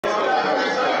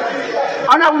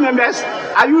Honorable members,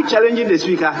 are you challenging the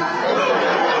speaker?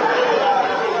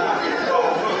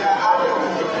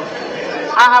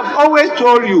 I have always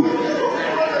told you,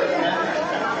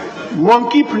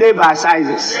 monkey play by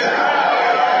sizes.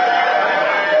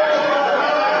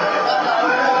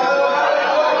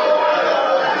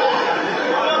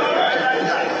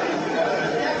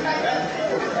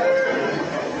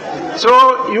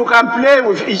 So you can play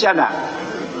with each other,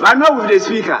 but not with the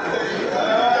speaker.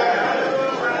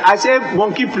 I say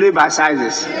monkey play by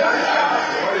sizes.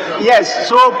 Yes,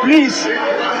 so please,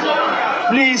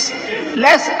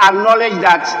 let's acknowledge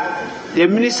that the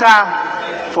Minister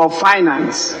for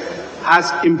Finance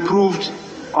has improved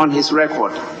on his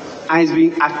record and he's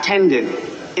been attending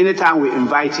anytime we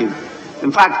invite him.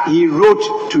 In fact, he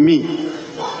wrote to me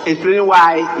explaining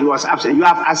why he was absent. You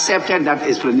have accepted that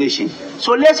explanation.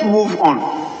 So let's move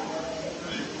on.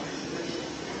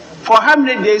 For how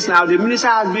many days now, the minister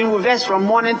has been with us from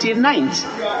morning till night.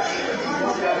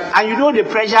 And you know the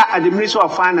pressure at the Ministry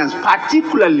of Finance,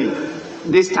 particularly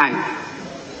this time.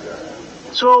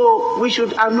 So we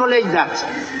should acknowledge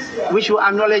that. We should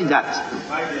acknowledge that.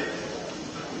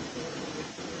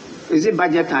 Is it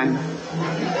budget time?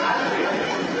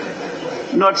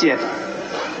 Not yet.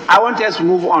 I want us to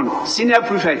move on. Senior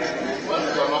Prefect.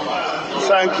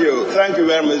 Thank you. Thank you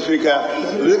very much, Speaker.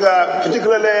 Speaker,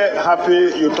 particularly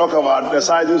happy you talk about the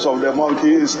sizes of the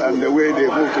monkeys and the way they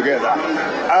move together.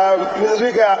 Mr.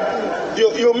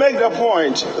 Speaker, you make the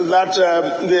point that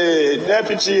the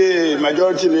Deputy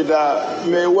Majority Leader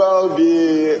may well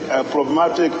be a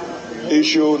problematic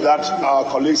issue that our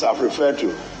colleagues have referred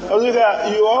to.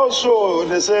 You also,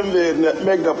 the same way,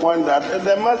 make the point that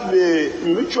there must be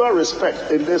mutual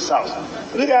respect in this House.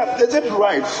 Is it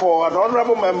right for an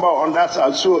honourable member on that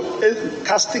House to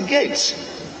castigate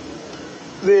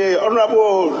the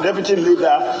honourable deputy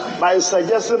leader by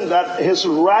suggesting that his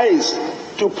rise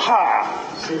to power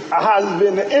has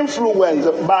been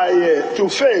influenced by to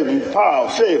fame, power,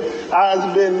 fame,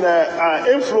 has been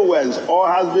influenced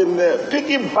or has been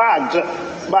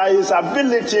piggybacked by his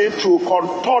ability to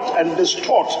contort and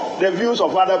distort the views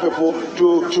of other people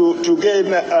to gain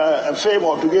fame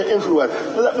or to gain influence.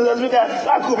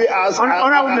 That could be as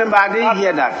honourable member, I didn't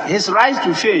hear that. His rise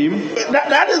to fame.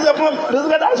 That is the problem.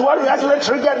 That's what we actually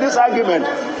triggered this argument.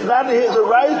 That his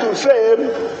rise to fame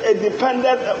is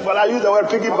dependent. Well, I use the word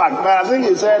piggyback, but I think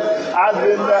he said has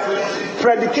been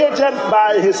predicated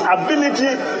by his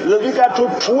ability,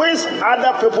 to twist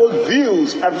other people's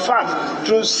views and facts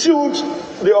to suit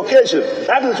the occasion.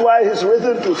 That is why he's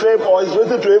risen to fame or he's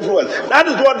risen to influence. That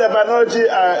is what the minority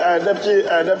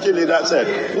deputy leader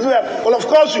said. Well, of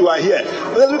course you are here.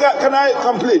 Can I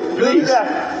complete? Please.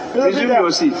 Resume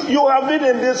your seat. You have been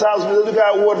in this House, with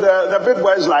the big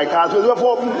boys like us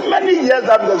for many years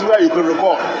that you can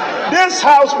recall. This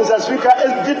House, Mr. Speaker,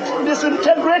 is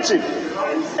disintegrating.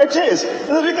 It is.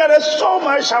 There's so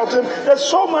much shouting, there's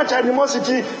so much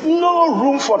animosity, no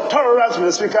room for tolerance,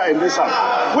 Mr. Speaker, in this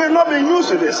House. We've not been used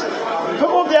to this.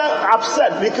 People get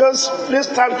upset because these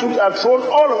tantrums are thrown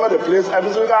all over the place, and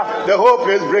Mr. Speaker, the whole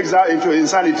place breaks down into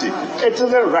insanity. It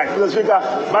isn't right, Mr. Speaker.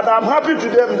 But I'm happy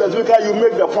today, Mr. Speaker, you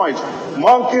make the point.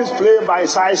 Monkeys play by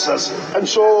sizes, and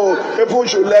so people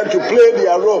should learn to play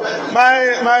their role.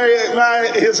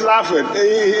 He's laughing.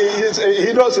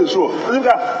 He knows his role.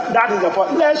 That is the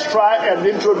point. Let's try and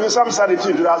introduce some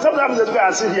sanity to that. Sometimes the Speaker,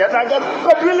 I sit here and I get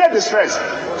completely distressed.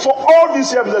 For all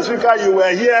these years, Mr. Speaker, you were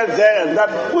here, there, and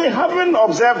that. We haven't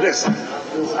observed this.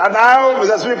 And now,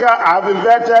 Mr. Speaker, I have been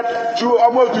vetted through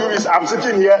almost 2 weeks. I'm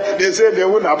sitting here. They say they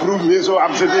wouldn't approve me, so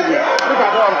I'm sitting here. Look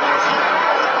at all of this.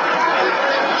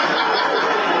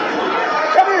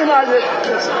 Can you imagine?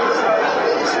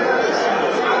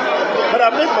 But I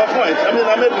made my point.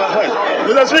 I made my point.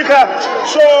 Mr. Speaker,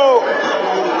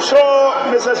 so,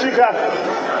 Mr. Speaker,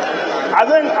 I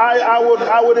think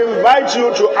I would invite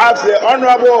you to ask the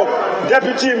Honourable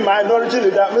Deputy Minority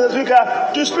Leader, Mr.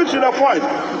 Speaker, to speak to the point.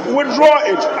 Withdraw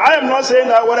it. I am not saying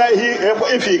that whether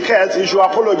if he cares, he should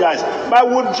apologize. But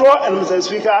withdraw and, Mr.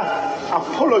 Speaker,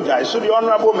 apologize to the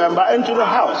Honourable Member and to the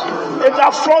House. It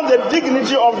affronts the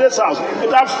dignity of this House.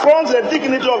 It affronts the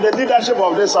dignity of the leadership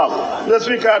of this House. Mr.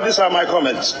 Speaker, these are my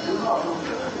comments.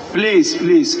 Please,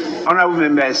 Honourable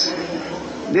Members,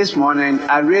 this morning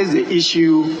I raised the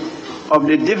issue of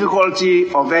the difficulty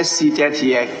of us seated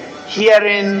here,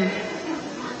 hearing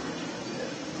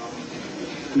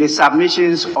the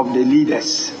submissions of the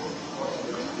leaders.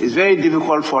 It's very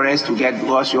difficult for us to get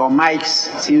because your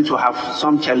mics seem to have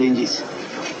some challenges.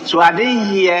 So I didn't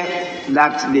hear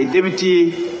that the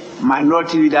Deputy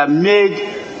Minority Leader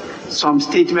made some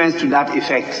statements to that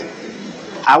effect.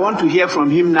 I want to hear from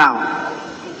him now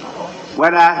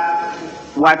whether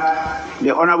what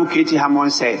the Honorable Katie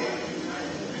Hammond said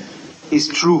is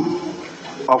true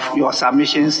of your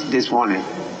submissions this morning.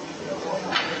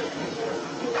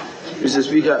 Mr.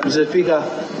 Speaker,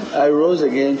 I rose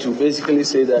again to basically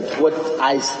say that what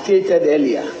I stated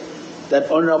earlier,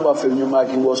 that Honorable Afenyo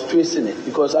Markin was twisting it,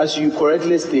 because as you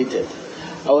correctly stated,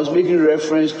 I was making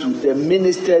reference to the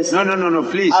minister's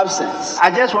please. absence.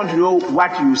 I just want to know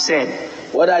what you said.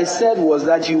 What I said was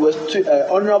that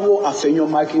Honorable Afenyo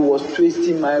Markin was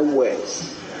twisting my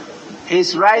words.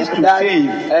 His rise to fame.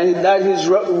 And that his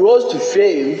rose to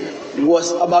fame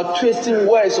was about twisting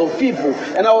words of people.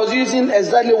 And I was using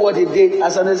exactly what he did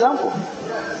as an example.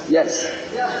 Yes,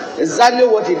 exactly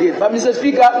what he did. But Mr.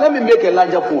 Speaker, let me make a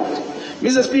larger point.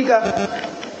 Mr. Speaker,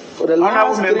 for the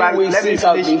last 3 weeks since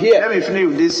I've been here. Let me finish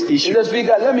with this issue. Mr.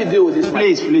 Speaker, let me deal with this.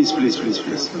 Please.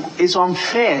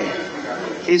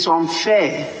 It's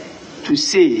unfair to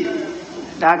say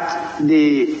that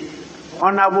the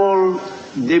Honorable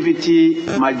Deputy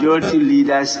Majority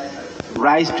Leader's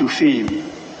rise to fame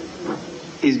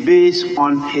is based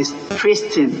on his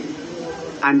twisting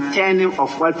and turning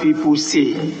of what people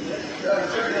say.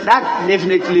 That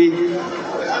definitely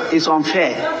is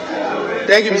unfair.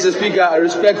 Thank you, Mr. Speaker. I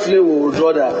respectfully will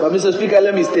withdraw that. But Mr. Speaker,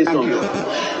 let me state something.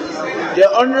 The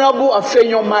Honorable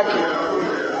Afenyo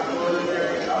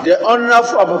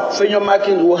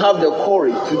Markin will have the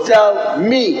courage to tell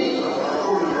me,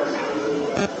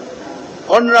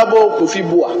 Honorable Kofi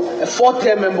Buah, a 4th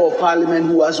member of Parliament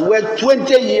who has worked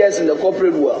 20 years in the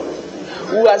corporate world,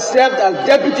 who has served as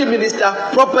Deputy Minister,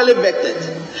 properly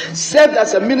vetted, served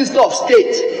as a Minister of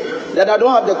State, that I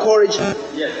don't have the courage.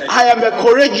 I am a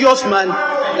courageous man.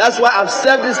 That's why I've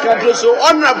served this country so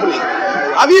honorably.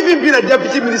 I've even been a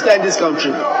Deputy Minister in this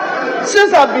country.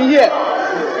 Since I've been here.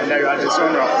 And now you are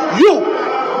dishonorable. You!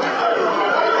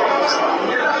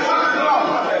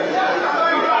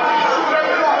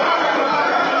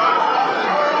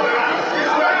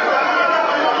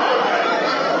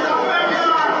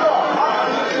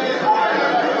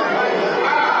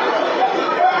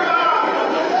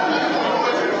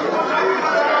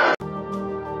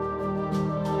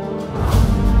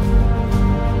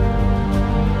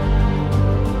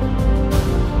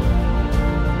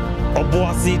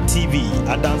 Obuasi TV,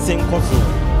 a dancing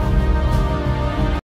Kofi.